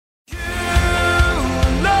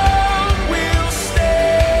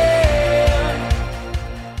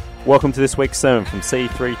Welcome to this week's sermon from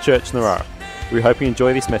C3 Church Narara. We hope you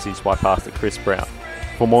enjoy this message by Pastor Chris Brown.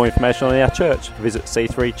 For more information on our church, visit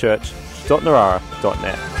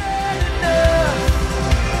c3church.narara.net.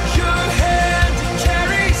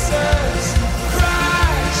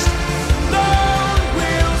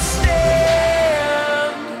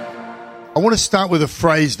 I want to start with a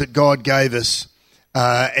phrase that God gave us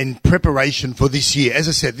in preparation for this year. As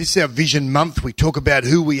I said, this is our Vision Month. We talk about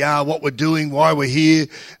who we are, what we're doing, why we're here,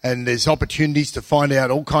 and there's opportunities to find out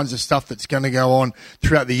all kinds of stuff that's going to go on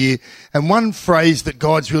throughout the year. And one phrase that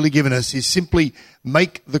God's really given us is simply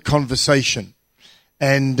make the conversation.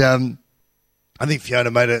 And I think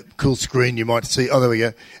Fiona made a cool screen. You might see. Oh, there we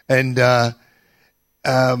go. And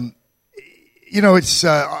it's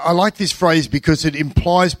I like this phrase because it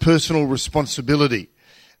implies personal responsibility.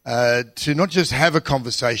 To not just have a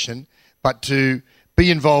conversation, but to be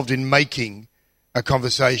involved in making a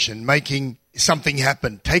conversation, making something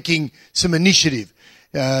happen, taking some initiative,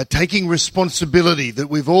 taking responsibility that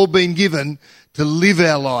we've all been given to live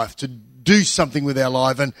our life, to do something with our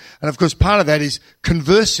life. And of course, part of that is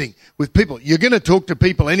conversing with people. You're going to talk to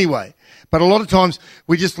people anyway, but a lot of times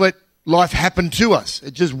we just let life happen to us.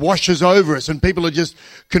 It just washes over us, and people are just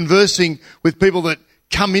conversing with people that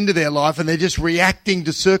come into their life and they're just reacting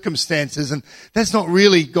to circumstances, and that's not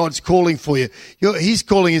really God's calling for you. His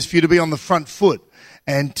calling is for you to be on the front foot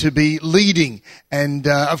and to be leading. And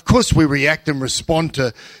of course we react and respond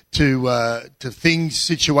to things,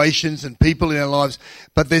 situations and people in our lives,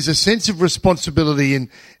 but there's a sense of responsibility in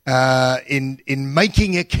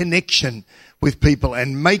making a connection with people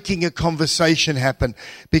and making a conversation happen,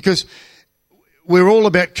 because we're all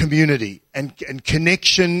about community and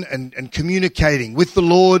connection and communicating with the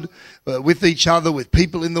Lord, with each other, with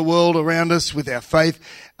people in the world around us, with our faith.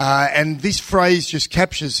 And this phrase just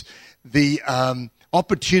captures the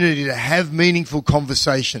opportunity to have meaningful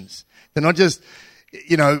conversations. They're not just,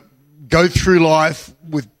 go through life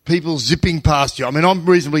with people zipping past you. I mean, I'm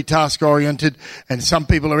reasonably task-oriented, and some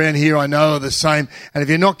people around here I know are the same. And if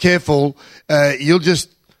you're not careful, you'll just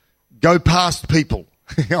go past people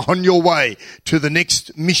on your way to the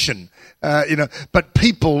next mission, but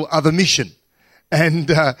people are the mission. And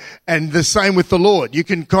the same with the Lord. You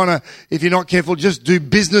can if you're not careful, just do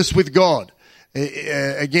business with God.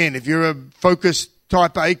 Again, if you're a focused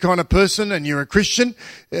type A kind of person and you're a Christian,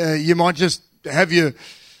 you might just have your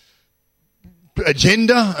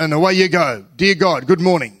agenda and away you go. Dear God, good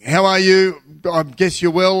morning. How are you? I guess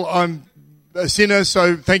you're well. I'm a sinner,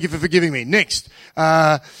 so thank you for forgiving me. Next.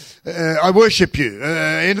 I worship you.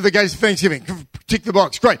 Enter the gates of thanksgiving. Tick the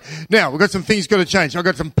box. Great. Now, we've got some things got to change. I've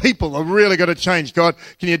got some people that really got to change. God,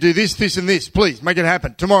 can you do this, this and this? Please make it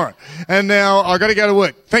happen tomorrow. And now I've got to go to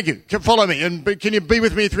work. Thank you. Follow me. And can you be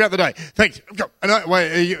with me throughout the day? Thanks.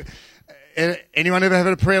 Anyone ever had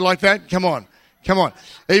a prayer like that? Come on.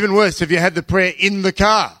 Even worse, have you had the prayer in the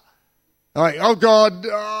car? Like, oh God,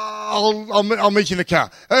 I'll meet you in the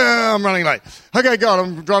car. I'm running late. Okay, God,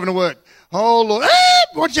 I'm driving to work. Oh Lord,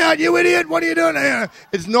 watch out, you idiot, what are you doing?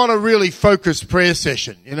 It's not a really focused prayer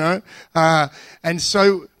session, and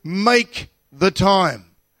so make the time,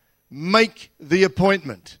 make the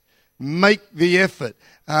appointment, make the effort.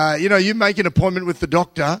 You make an appointment with the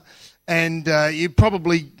doctor, and you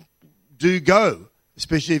probably do go,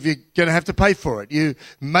 especially if you're going to have to pay for it. You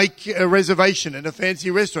make a reservation in a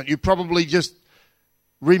fancy restaurant, you probably just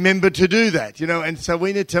remember to do that, and so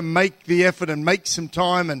we need to make the effort and make some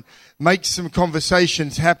time and make some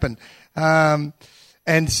conversations happen. As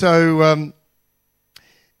I've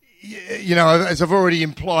already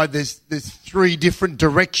implied, there's three different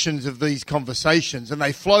directions of these conversations, and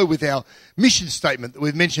they flow with our mission statement that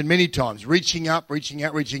we've mentioned many times: reaching up, reaching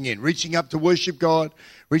out, reaching in. Reaching up to worship God,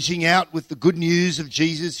 reaching out with the good news of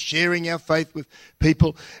Jesus, sharing our faith with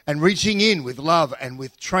people, and reaching in with love and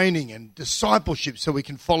with training and discipleship so we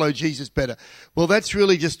can follow Jesus better. Well, that's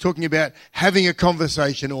really just talking about having a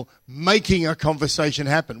conversation or making a conversation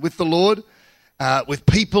happen with the Lord, with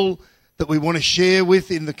people that we want to share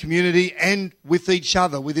with in the community, and with each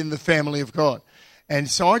other within the family of God. And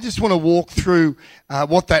so I just want to walk through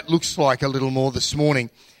what that looks like a little more this morning.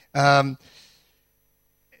 I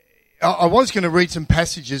was going to read some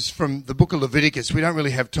passages from the book of Leviticus. We don't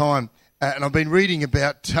really have time. And I've been reading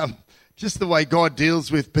about just the way God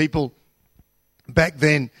deals with people back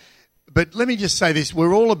then. But let me just say this.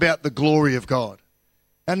 We're all about the glory of God.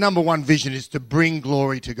 Our number one vision is to bring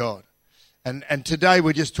glory to God. And today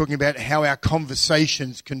we're just talking about how our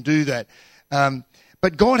conversations can do that.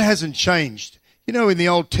 But God hasn't changed. In the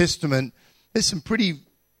Old Testament, there's some pretty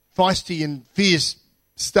feisty and fierce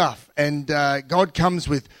stuff. And God comes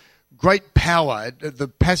with great power. The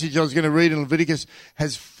passage I was going to read in Leviticus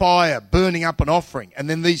has fire burning up an offering. And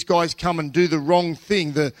then these guys come and do the wrong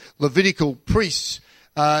thing. The Levitical priests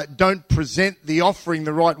don't present the offering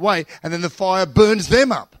the right way, and then the fire burns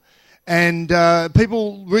them up. And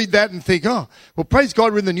people read that and think, oh, well, praise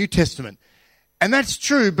God, we're in the New Testament. And that's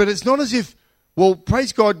true, but it's not as if, well,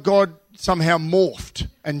 praise God, God somehow morphed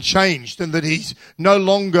and changed and that he's no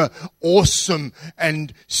longer awesome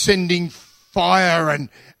and sending fire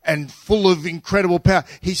and full of incredible power.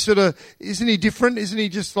 He's sort of, isn't he different? Isn't he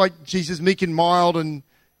just like Jesus, meek and mild and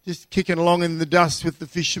just kicking along in the dust with the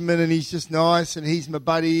fishermen, and he's just nice and he's my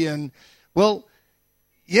buddy? And, well,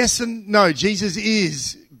 yes and no. Jesus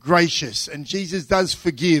is gracious and Jesus does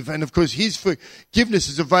forgive, and of course his forgiveness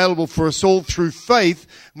is available for us all through faith.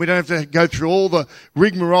 We don't have to go through all the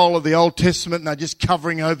rigmarole of the Old Testament and they're just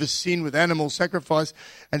covering over sin with animal sacrifice.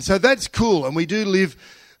 And so that's cool, and we do live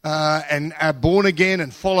and are born again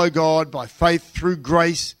and follow God by faith through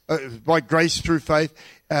grace, by grace through faith,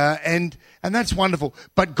 and that's wonderful.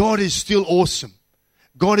 But God is still awesome.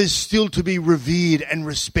 God is still to be revered and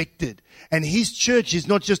respected, and his church is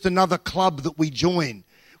not just another club that we join.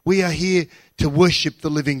 We are here to worship the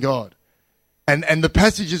living God. And the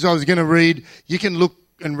passages I was going to read, you can look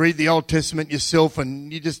and read the Old Testament yourself,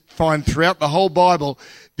 and you just find throughout the whole Bible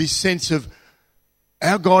this sense of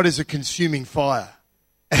our God is a consuming fire.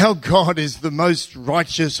 Our God is the most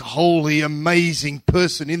righteous, holy, amazing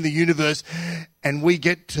person in the universe, and we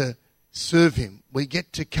get to serve him. We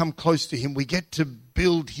get to come close to him. We get to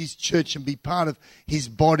build his church and be part of his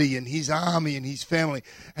body and his army and his family.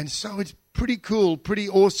 And so it's pretty cool, pretty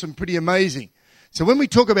awesome, pretty amazing. So when we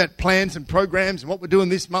talk about plans and programs and what we're doing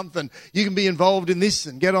this month, and you can be involved in this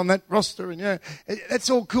and get on that roster, and that's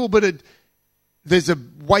all cool, but there's a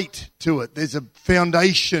weight to it. There's a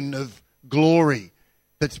foundation of glory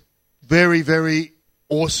that's very, very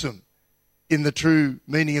awesome in the true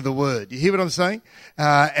meaning of the word. You hear what I'm saying?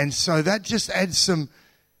 And so that just adds some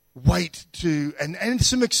weight to and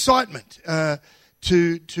some excitement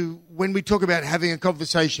to when we talk about having a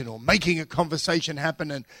conversation or making a conversation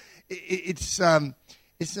happen. And it's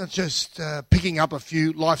not just picking up a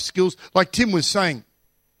few life skills. Like Tim was saying,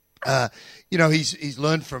 he's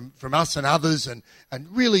learned from us and others and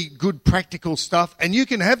really good practical stuff. And you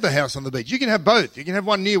can have the house on the beach. You can have both. You can have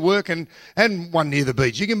one near work and one near the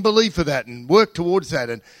beach. You can believe for that and work towards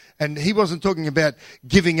that. And he wasn't talking about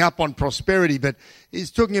giving up on prosperity, but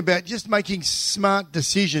he's talking about just making smart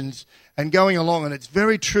decisions and going along. And it's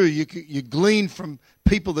very true. You glean from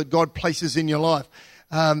people that God places in your life.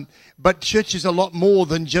 But church is a lot more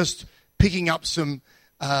than just picking up some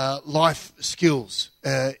life skills.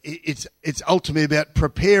 It's ultimately about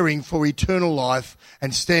preparing for eternal life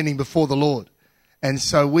and standing before the Lord. And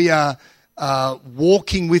so we are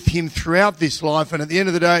walking with him throughout this life. And at the end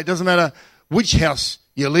of the day, it doesn't matter which house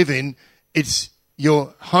you live in, it's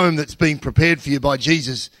your home that's being prepared for you by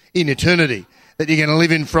Jesus in eternity, that you're going to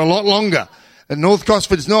live in for a lot longer. And North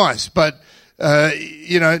Gosford's nice, but,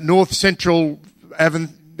 North Central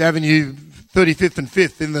Avenue 35th and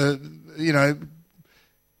 5th in the,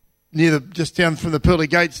 near just down from the pearly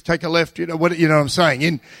gates, take a left, what I'm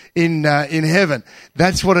saying, in heaven.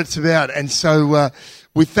 That's what it's about. And so,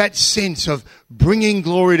 with that sense of bringing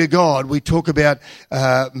glory to God, we talk about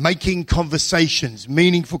making conversations,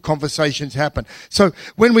 meaningful conversations happen. So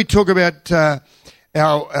when we talk about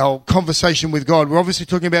our conversation with God, we're obviously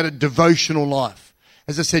talking about a devotional life.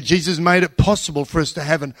 As I said, Jesus made it possible for us to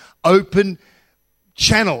have an open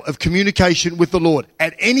channel of communication with the Lord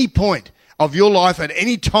at any point of your life, at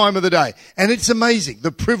any time of the day. And it's amazing.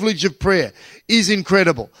 The privilege of prayer is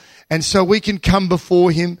incredible. And so we can come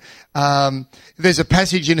before him. There's a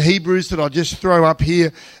passage in Hebrews that I'll just throw up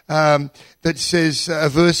here that says, a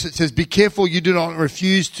verse that says, "Be careful you do not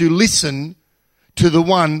refuse to listen to the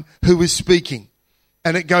one who is speaking."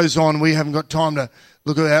 And it goes on. We haven't got time to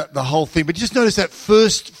look at the whole thing. But just notice that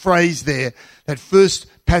first phrase there, that first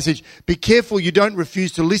passage. Be careful you don't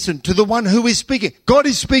refuse to listen to the one who is speaking. God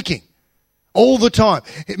is speaking all the time,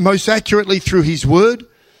 most accurately through his word,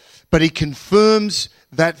 but he confirms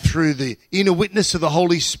that through the inner witness of the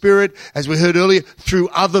Holy Spirit, as we heard earlier, through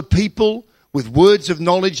other people with words of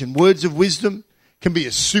knowledge and words of wisdom. It can be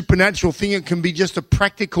a supernatural thing. It can be just a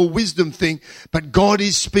practical wisdom thing, but God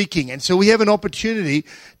is speaking. And so we have an opportunity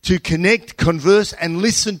to connect, converse, and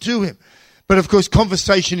listen to him. But of course,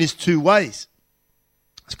 conversation is two ways.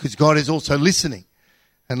 It's because God is also listening.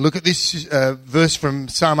 And look at this verse from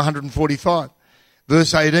Psalm 145.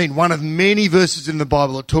 Verse 18, one of many verses in the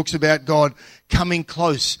Bible that talks about God coming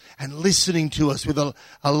close and listening to us with a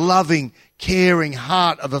loving, caring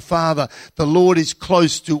heart of a father. The Lord is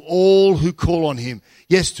close to all who call on him.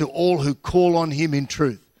 Yes, to all who call on him in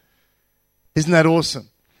truth. Isn't that awesome?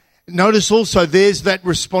 Notice also there's that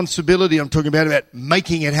responsibility I'm talking about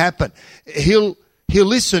making it happen. He'll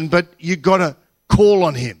listen, but you've got to call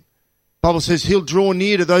on him. The Bible says he'll draw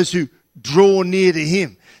near to those who draw near to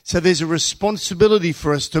him. So there's a responsibility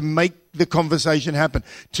for us to make the conversation happen,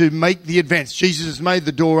 to make the advance. Jesus has made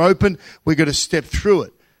the door open. We've got to step through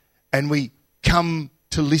it. And we come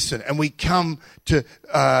to listen, and we come to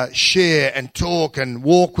share and talk and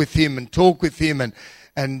walk with him and talk with him.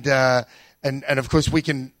 And of course we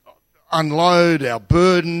can unload our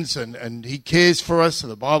burdens, and he cares for us. So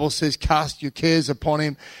the Bible says, cast your cares upon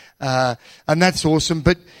him. And that's awesome.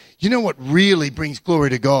 But you know what really brings glory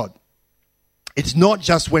to God? It's not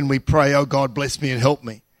just when we pray, oh God, bless me and help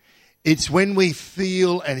me. It's when we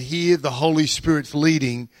feel and hear the Holy Spirit's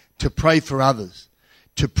leading to pray for others,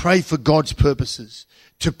 to pray for God's purposes,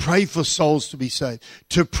 to pray for souls to be saved,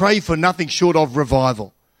 to pray for nothing short of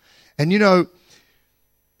revival. And you know,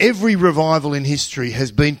 every revival in history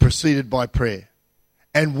has been preceded by prayer.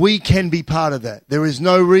 And we can be part of that. There is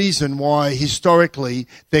no reason why historically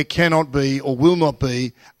there cannot be or will not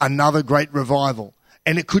be another great revival.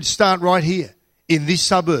 And it could start right here, in this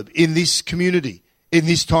suburb, in this community, in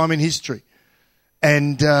this time in history.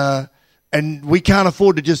 And we can't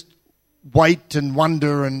afford to just wait and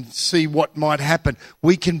wonder and see what might happen.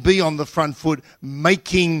 We can be on the front foot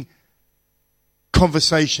making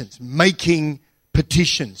conversations, making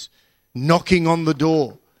petitions, knocking on the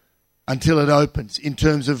door until it opens in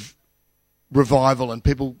terms of revival and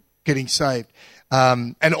people getting saved.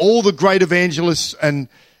 And all the great evangelists and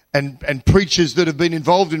preachers that have been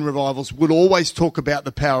involved in revivals would always talk about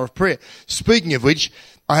the power of prayer. Speaking of which,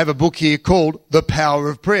 I have a book here called The Power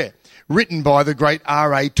of Prayer, written by the great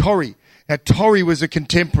R.A. Torrey. Now, Torrey was a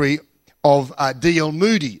contemporary of D.L.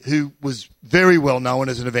 Moody, who was very well known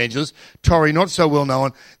as an evangelist. Torrey not so well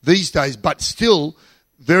known these days, but still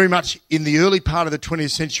very much in the early part of the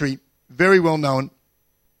 20th century, very well known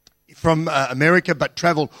from America, but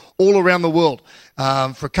travelled all around the world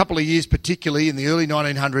for a couple of years, particularly in the early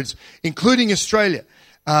 1900s, including Australia,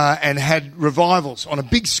 and had revivals on a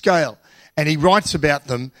big scale. And he writes about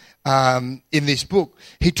them in this book.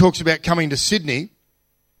 He talks about coming to Sydney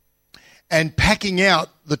and packing out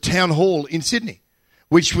the town hall in Sydney,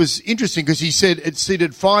 which was interesting because he said it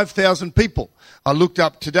seated 5,000 people. I looked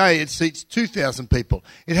up today, it seats 2,000 people.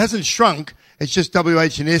 It hasn't shrunk. It's just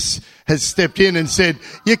WH&S has stepped in and said,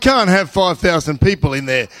 you can't have 5,000 people in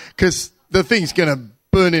there because the thing's going to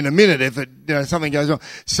burn in a minute if something goes on.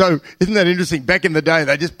 So isn't that interesting? Back in the day,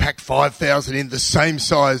 they just packed 5,000 in the same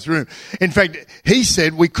size room. In fact, he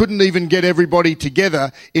said we couldn't even get everybody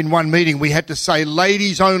together in one meeting. We had to say,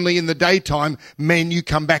 ladies only in the daytime, men, you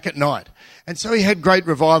come back at night. And so he had great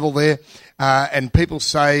revival there, and people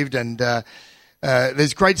saved, and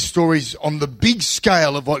there's great stories on the big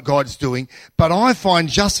scale of what God's doing. But I find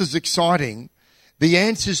just as exciting the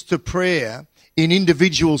answers to prayer in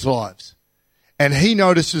individuals' lives. And he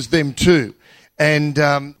notices them too. And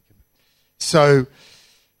so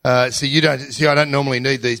you don't see. I don't normally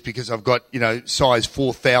need these because I've got size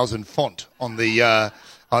 4,000 font on the.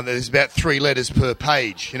 There's about 3 letters per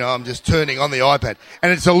page. I'm just turning on the iPad,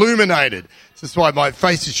 and it's illuminated. That's why my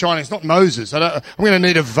face is shining. It's not Moses. I'm going to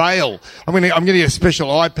need a veil. I'm going to get a special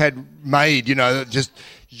iPad made. Just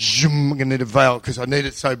I'm going to need a veil because I need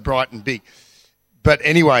it so bright and big. But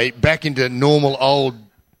anyway, back into normal old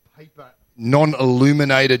paper,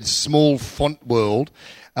 non-illuminated, small font world.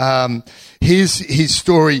 Here's his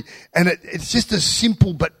story, and it's just a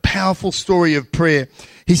simple but powerful story of prayer.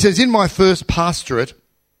 He says, in my first pastorate,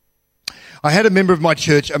 I had a member of my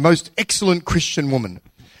church, a most excellent Christian woman,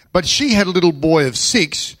 but she had a little boy of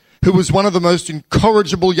 6 who was one of the most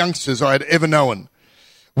incorrigible youngsters I had ever known.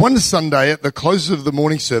 One Sunday at the close of the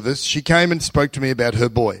morning service, she came and spoke to me about her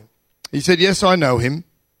boy. He said, yes, I know him.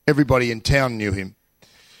 Everybody in town knew him.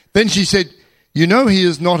 Then she said, you know he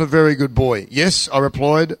is not a very good boy. Yes, I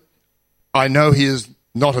replied, I know he is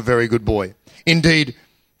not a very good boy. Indeed,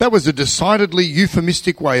 that was a decidedly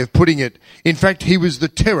euphemistic way of putting it. In fact, he was the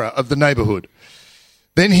terror of the neighbourhood.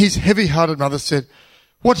 Then his heavy-hearted mother said,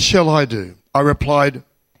 what shall I do? I replied,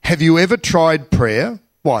 have you ever tried prayer?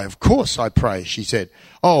 Why, of course I pray, she said.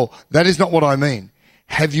 Oh, that is not what I mean.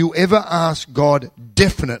 Have you ever asked God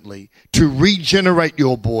definitely to regenerate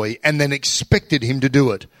your boy and then expected him to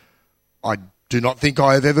do it? I do not think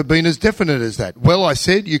I have ever been as definite as that. Well, I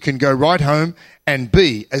said, you can go right home and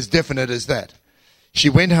be as definite as that. She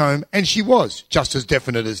went home and she was just as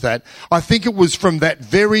definite as that. I think it was from that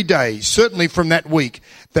very day, certainly from that week,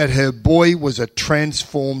 that her boy was a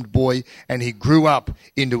transformed boy and he grew up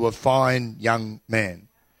into a fine young man.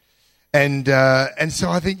 And so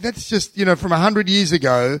I think that's just, from 100 years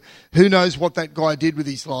ago, who knows what that guy did with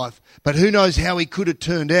his life, but who knows how he could have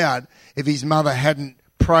turned out if his mother hadn't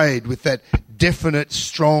prayed with that definite,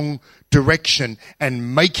 strong direction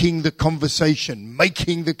and making the conversation,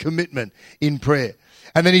 making the commitment in prayer.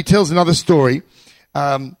 And then he tells another story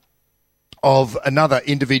of another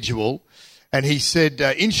individual, and he said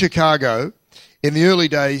in Chicago, in the early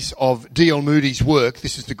days of D.L. Moody's work,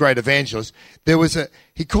 this is the great evangelist,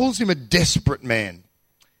 he calls him a desperate man.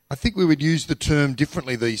 I think we would use the term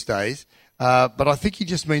differently these days, but I think he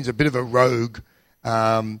just means a bit of a rogue.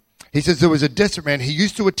 He says there was a desperate man. He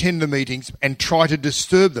used to attend the meetings and try to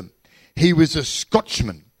disturb them. He was a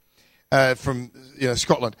Scotchman from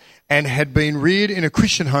Scotland and had been reared in a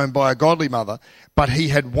Christian home by a godly mother, but he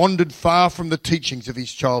had wandered far from the teachings of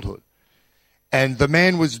his childhood. And the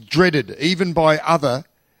man was dreaded even by other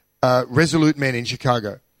resolute men in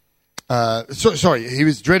Chicago. He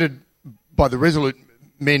was dreaded by the resolute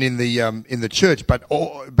men in the church,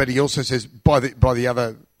 but he also says by the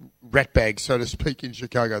other ratbags, so to speak, in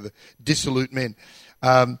Chicago, the dissolute men.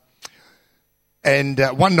 And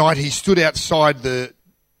one night he stood outside the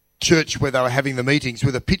church where they were having the meetings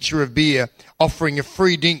with a pitcher of beer, offering a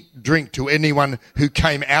free drink to anyone who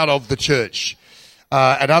came out of the church.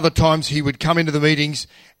 At other times, he would come into the meetings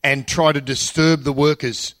and try to disturb the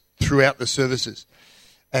workers throughout the services.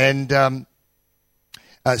 And he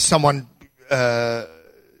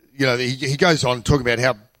goes on talking about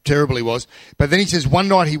how terrible he was. But then he says one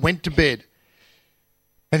night he went to bed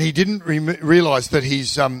and he didn't realise that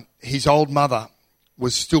his old mother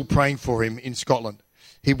was still praying for him in Scotland.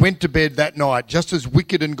 He went to bed that night just as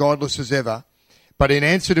wicked and godless as ever. But in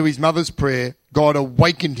answer to his mother's prayer, God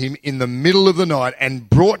awakened him in the middle of the night and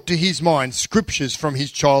brought to his mind scriptures from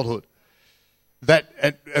his childhood.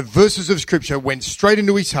 That verses of scripture went straight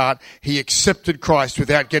into his heart. He accepted Christ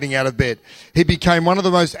without getting out of bed. He became one of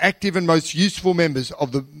the most active and most useful members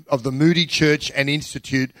of the Moody Church and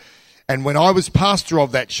Institute. And when I was pastor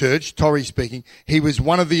of that church, Torrey speaking, he was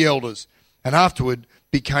one of the elders and afterward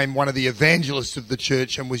became one of the evangelists of the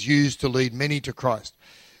church and was used to lead many to Christ.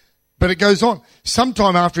 But it goes on.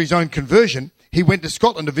 Sometime after his own conversion, he went to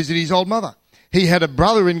Scotland to visit his old mother. He had a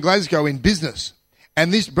brother in Glasgow in business,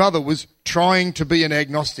 and this brother was trying to be an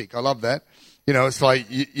agnostic. I love that. It's like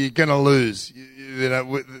you're going to lose.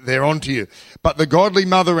 They're onto you. But the godly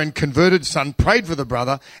mother and converted son prayed for the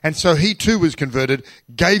brother, and so he too was converted,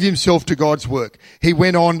 gave himself to God's work. He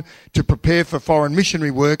went on to prepare for foreign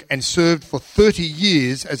missionary work and served for 30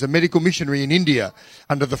 years as a medical missionary in India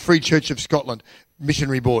under the Free Church of Scotland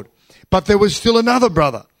Missionary Board. But there was still another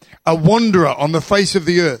brother, a wanderer on the face of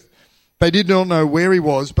the earth. They did not know where he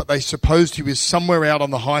was, but they supposed he was somewhere out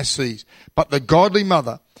on the high seas. But the godly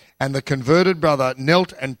mother and the converted brother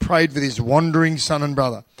knelt and prayed with his wandering son and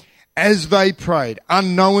brother. As they prayed,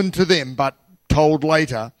 unknown to them, but told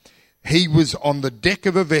later, he was on the deck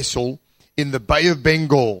of a vessel in the Bay of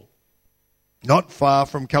Bengal, not far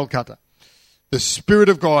from Calcutta. The Spirit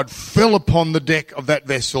of God fell upon the deck of that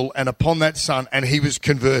vessel and upon that son, and he was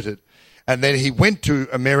converted. And then he went to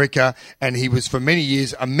America, and he was for many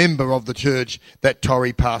years a member of the church that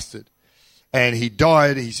Torrey pastored. And he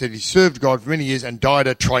died, he said he served God for many years and died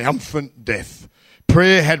a triumphant death.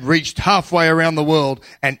 Prayer had reached halfway around the world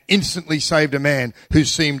and instantly saved a man who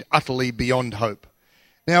seemed utterly beyond hope.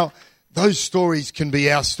 Now, those stories can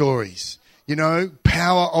be our stories.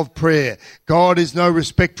 Power of prayer. God is no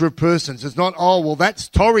respecter of persons. It's not, that's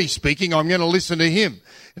Torrey speaking, I'm going to listen to him.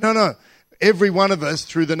 No. Every one of us,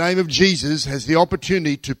 through the name of Jesus, has the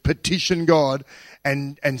opportunity to petition God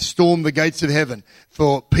and storm the gates of heaven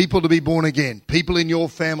for people to be born again, people in your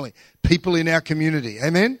family, people in our community.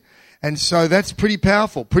 Amen? And so that's pretty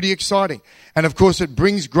powerful, pretty exciting. And of course, it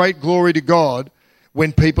brings great glory to God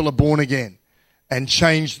when people are born again and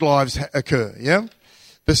changed lives occur. Yeah?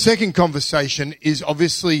 The second conversation is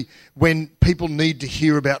obviously when people need to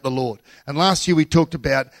hear about the Lord. And last year we talked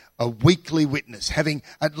about a weekly witness, having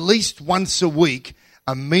at least once a week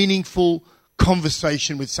a meaningful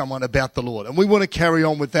conversation with someone about the Lord. And we want to carry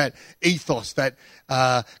on with that ethos, that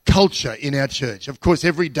culture in our church. Of course,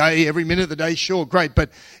 every day, every minute of the day, sure, great.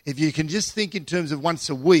 But if you can just think in terms of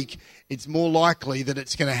once a week, it's more likely that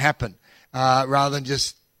it's going to happen rather than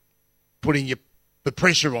just putting your the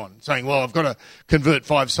pressure on, saying, well, I've got to convert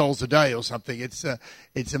 5 souls a day or something. It's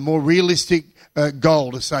a more realistic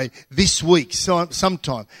goal to say this week,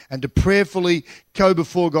 sometime, and to prayerfully go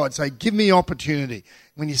before God, say, give me opportunity.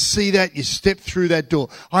 When you see that, you step through that door.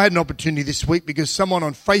 I had an opportunity this week because someone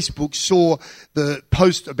on Facebook saw the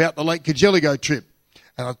post about the Lake Cargelligo trip.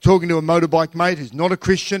 And I was talking to a motorbike mate who's not a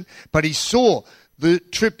Christian, but he saw the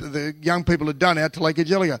trip the young people had done out to Lake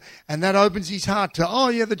Cargelligo. And that opens his heart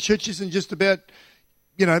to, the church isn't just about,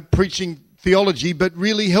 preaching theology, but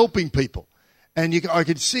really helping people. And I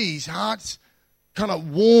could see his heart's kind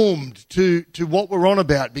of warmed to what we're on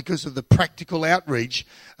about because of the practical outreach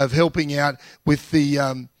of helping out with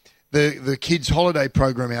the kids' holiday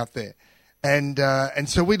program out there. And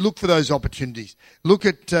so we look for those opportunities. Look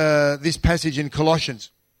at this passage in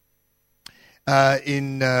Colossians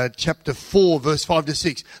in chapter 4, verse 5 to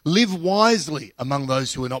 6. Live wisely among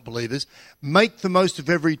those who are not believers. Make the most of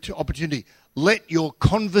every opportunity. Let your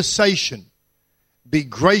conversation be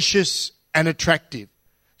gracious and attractive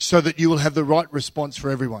so that you will have the right response for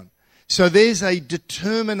everyone. So there's a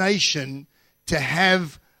determination to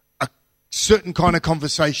have a certain kind of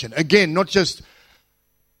conversation. Again, not just,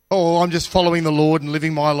 I'm just following the Lord and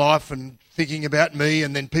living my life and thinking about me,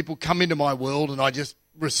 and then people come into my world and I just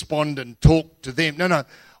respond and talk to them. No,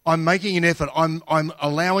 I'm making an effort. I'm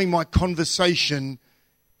allowing my conversation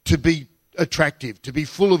to be attractive, to be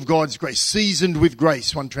full of God's grace, seasoned with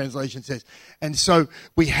grace, one translation says. And so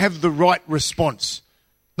we have the right response,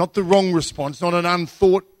 not the wrong response, not an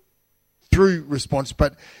unthought through response,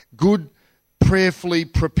 but good, prayerfully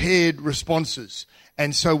prepared responses.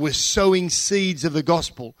 And so we're sowing seeds of the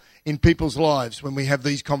gospel in people's lives when we have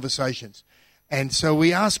these conversations. And so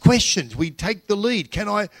we ask questions. We take the lead. Can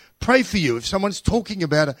I pray for you? If someone's talking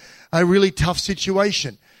about a really tough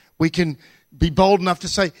situation, we can be bold enough to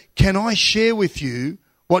say, can I share with you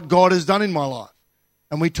what God has done in my life?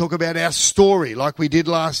 And we talk about our story like we did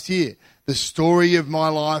last year. The story of my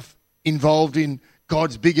life involved in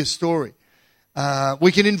God's biggest story.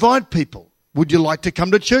 We can invite people. Would you like to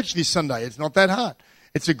come to church this Sunday? It's not that hard.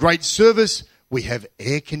 It's a great service. We have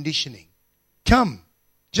air conditioning. Come.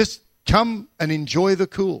 Just come and enjoy the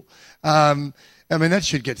cool. That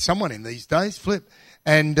should get someone in these days. Flip.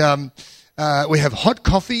 And we have hot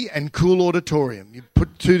coffee and cool auditorium. You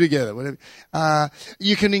put two together. Whatever.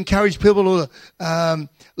 You can encourage people to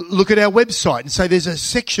look at our website and say there's a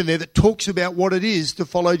section there that talks about what it is to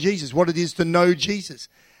follow Jesus, what it is to know Jesus,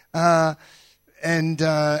 and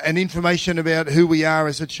information about who we are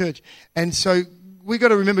as a church. And so we've got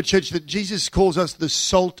to remember, church, that Jesus calls us the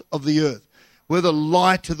salt of the earth. We're the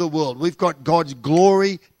light of the world. We've got God's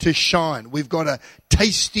glory to shine. We've got a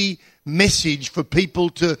tasty message for people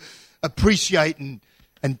to appreciate and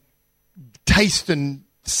taste and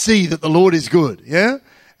see that the Lord is good. Yeah?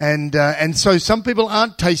 And so some people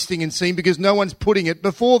aren't tasting and seeing because no one's putting it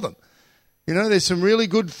before them. There's some really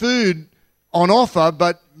good food on offer,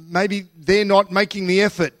 but maybe they're not making the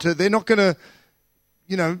effort they're not going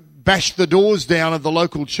to, bash the doors down of the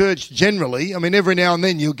local church generally. Every now and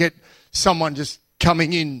then you'll get someone just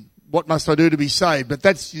coming in, what must I do to be saved? But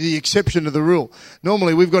that's the exception to the rule.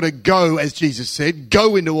 Normally we've got to go, as Jesus said,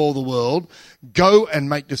 go into all the world, go and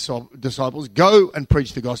make disciples, go and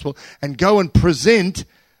preach the gospel, and go and present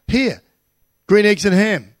here, green eggs and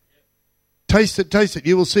ham. Taste it.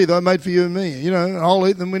 You will see they're made for you and me. I'll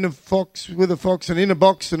eat them with a fox and in a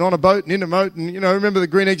box and on a boat and in a moat. And, remember the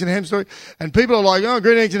green eggs and ham story? And people are like,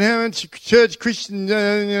 green eggs and ham, church, Christian,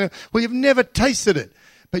 Well, you've never tasted it.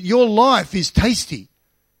 But your life is tasty.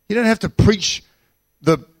 You don't have to preach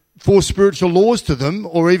the 4 spiritual laws to them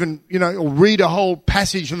or even, or read a whole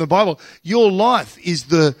passage from the Bible. Your life is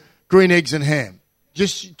the green eggs and ham.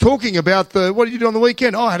 Just talking about what did you do on the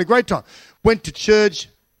weekend? I had a great time. Went to church.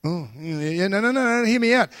 Oh, yeah, no, hear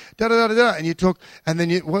me out. And you talk, and then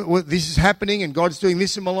what, this is happening, and God's doing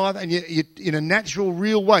this in my life, and you in a natural,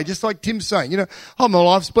 real way, just like Tim's saying, my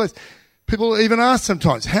life's blessed. People even ask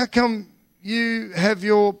sometimes, how come you have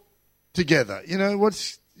your together?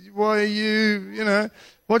 Why are you,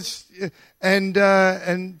 and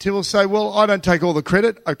Tim will say, well, I don't take all the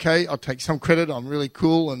credit. Okay, I'll take some credit. I'm really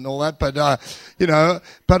cool and all that. But, I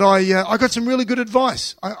got some really good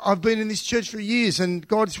advice. I've been in this church for years and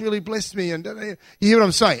God's really blessed me. And you hear what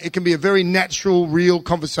I'm saying? It can be a very natural, real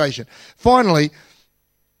conversation. Finally,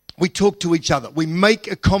 we talk to each other. We make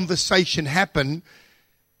a conversation happen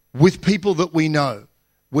with people that we know.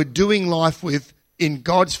 We're doing life with. In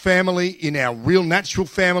God's family, in our real natural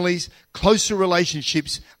families, closer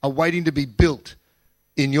relationships are waiting to be built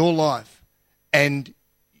in your life. And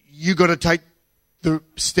you got to take the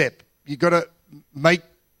step. You got to make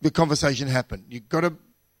the conversation happen. You got to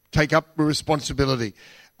take up responsibility.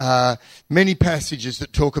 Many passages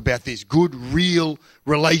that talk about this, good, real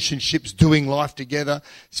relationships, doing life together,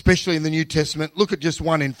 especially in the New Testament. Look at just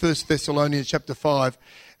one in 1 Thessalonians chapter 5,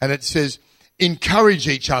 and it says, encourage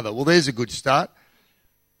each other. Well, there's a good start.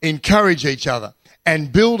 Encourage each other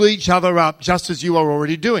and build each other up just as you are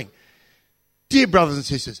already doing. Dear brothers and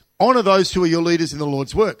sisters, honour those who are your leaders in the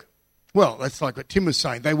Lord's work. Well, that's like what Tim was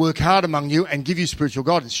saying. They work hard among you and give you spiritual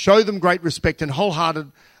guidance. Show them great respect and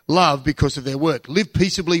wholehearted love because of their work. Live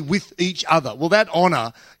peaceably with each other. Well, that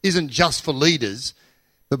honour isn't just for leaders.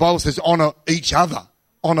 The Bible says honour each other,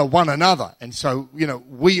 honour one another. And so,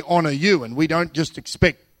 we honour you, and we don't just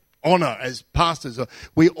expect honour as pastors.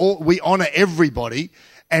 We honour everybody,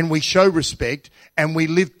 and we show respect, and we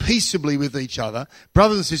live peaceably with each other.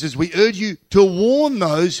 Brothers and sisters, we urge you to warn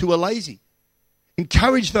those who are lazy.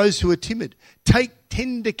 Encourage those who are timid. Take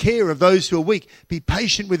tender care of those who are weak. Be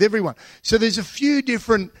patient with everyone. So there's a few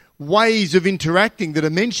different ways of interacting that are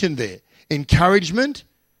mentioned there. Encouragement,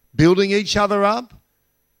 building each other up,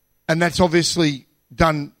 and that's obviously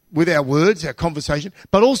done with our words, our conversation,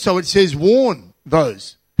 but also it says warn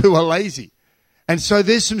those who are lazy. And so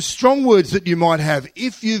there's some strong words that you might have.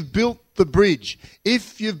 If you've built the bridge,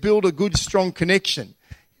 if you've built a good, strong connection,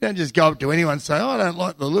 you don't just go up to anyone and say, I don't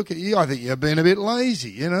like the look at you. I think you're being a bit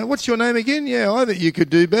lazy. What's your name again? Yeah, I think you could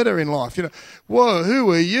do better in life. Whoa,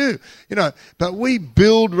 who are you? But we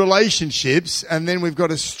build relationships, and then we've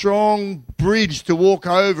got a strong bridge to walk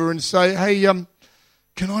over and say, hey,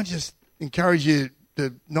 can I just encourage you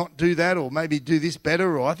to not do that, or maybe do this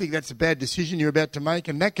better, or I think that's a bad decision you're about to make.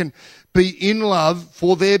 And that can be in love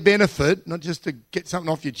for their benefit, not just to get something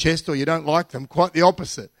off your chest or you don't like them, quite the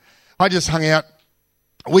opposite. I just hung out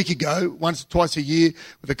a week ago, once or twice a year,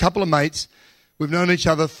 with a couple of mates. We've known each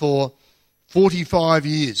other for 45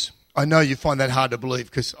 years. I know you find that hard to believe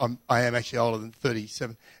because I am actually older than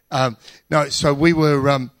 37. So we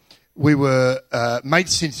were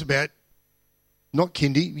mates since about, not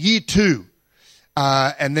kindy, year 2.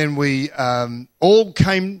 And then we all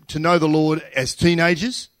came to know the Lord as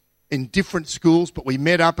teenagers in different schools, but we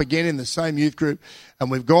met up again in the same youth group,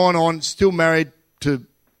 and we've gone on, still married to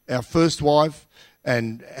our first wife,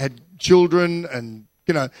 and had children, and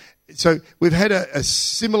so we've had a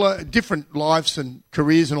similar, different lives and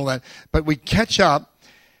careers and all that. But we catch up,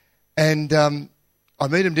 and I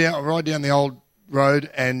meet him right down the old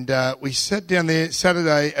road, and we sat down there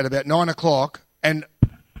Saturday at about 9:00, and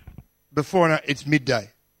before I know it's midday,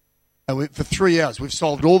 and for 3 hours we've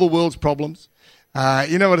solved all the world's problems.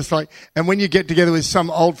 You know what it's like, and when you get together with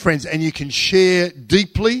some old friends and you can share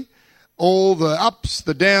deeply all the ups,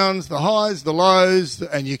 the downs, the highs, the lows,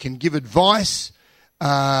 and you can give advice.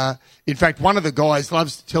 In fact, one of the guys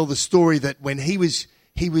loves to tell the story that when he was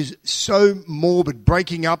so morbid,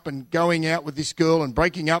 breaking up and going out with this girl, and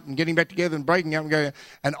breaking up and getting back together, and breaking up and going out,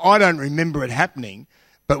 and I don't remember it happening,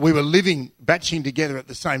 but we were batching together at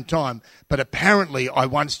the same time. But apparently I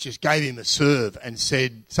once just gave him a serve and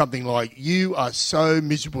said something like, you are so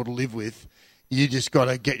miserable to live with, you just got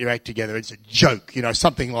to get your act together. It's a joke,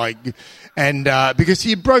 something like, and because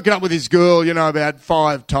he had broken up with his girl, about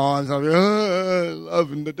 5 times. I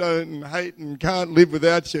love and don't and hate and can't live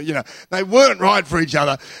without you. They weren't right for each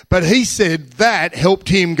other. But he said that helped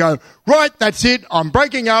him go, right, that's it, I'm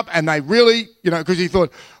breaking up. And they really, because he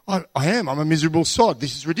thought, I'm a miserable sod.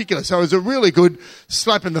 This is ridiculous. So it was a really good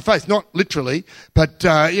slap in the face, not literally, but,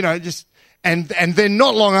 just, and then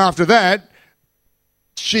not long after that,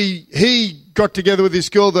 he got together with this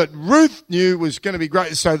girl that Ruth knew was going to be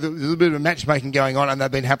great. So there was a bit of matchmaking going on, and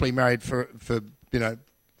they've been happily married for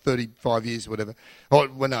 35 years or whatever. Oh,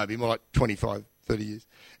 well, no, it'd be more like 25, 30 years.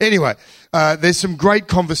 Anyway, there's some great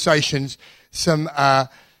conversations, some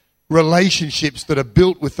relationships that are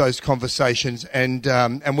built with those conversations, and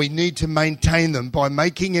we need to maintain them by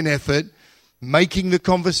making an effort, making the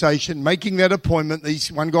conversation, making that appointment.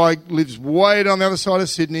 One guy lives way on the other side of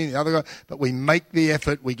Sydney, the other guy, but we make the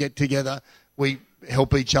effort, we get together, we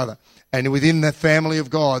help each other. And within the family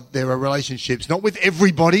of God, there are relationships, not with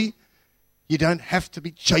everybody. You don't have to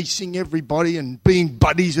be chasing everybody and being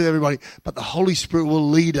buddies with everybody, but the Holy Spirit will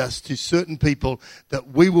lead us to certain people that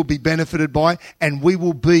we will be benefited by, and we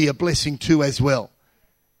will be a blessing to as well.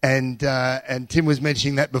 And Tim was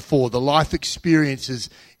mentioning that before, the life experiences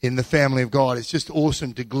in the family of God. It's just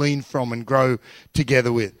awesome to glean from and grow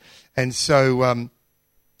together with. And so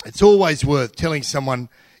it's always worth telling someone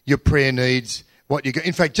your prayer needs, what you got.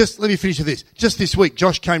 In fact, just let me finish with this. Just this week,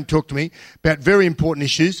 Josh came to talk to me about very important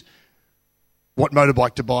issues, what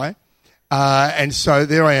motorbike to buy, And so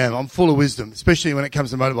there I am. I'm full of wisdom, especially when it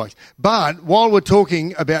comes to motorbikes. But while we're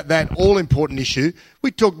talking about that all-important issue,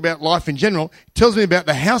 we talk about life in general. It tells me about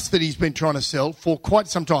the house that he's been trying to sell for quite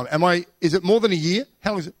some time. Is it more than a year?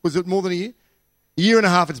 How long is it? Was it more than a year? A year and a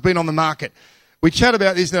half it's been on the market. We chat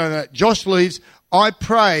about this and that. Josh leaves. I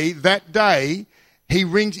pray that day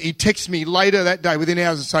he texts me later that day within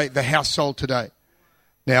hours and say, the house sold today.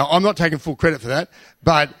 Now, I'm not taking full credit for that,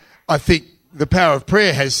 but I think the power of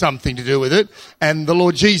prayer has something to do with it, and the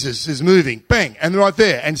Lord Jesus is moving. Bang, and right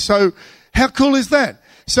there. And so how cool is that?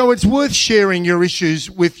 So it's worth sharing your issues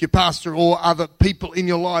with your pastor or other people in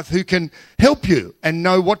your life who can help you and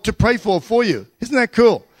know what to pray for you. Isn't that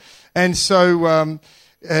cool? And so,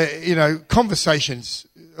 conversations.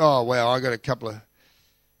 Oh, wow, I got a couple of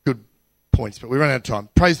good points, but we run out of time.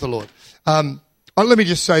 Praise the Lord. Let me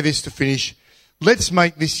just say this to finish. Let's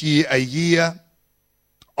make this year a year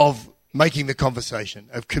of making the conversation,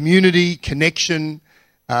 of community, connection,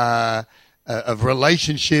 of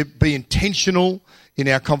relationship. Be intentional in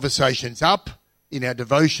our conversations, up in our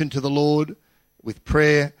devotion to the Lord with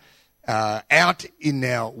prayer, out in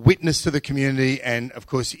our witness to the community, and, of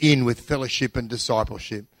course, in with fellowship and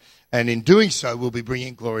discipleship. And in doing so, we'll be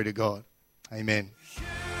bringing glory to God. Amen.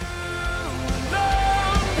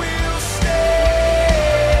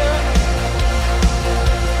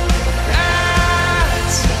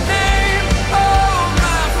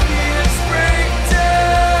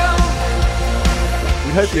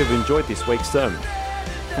 We hope you have enjoyed this week's sermon.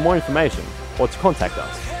 For more information or to contact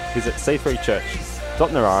us, visit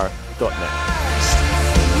c3church.narara.net.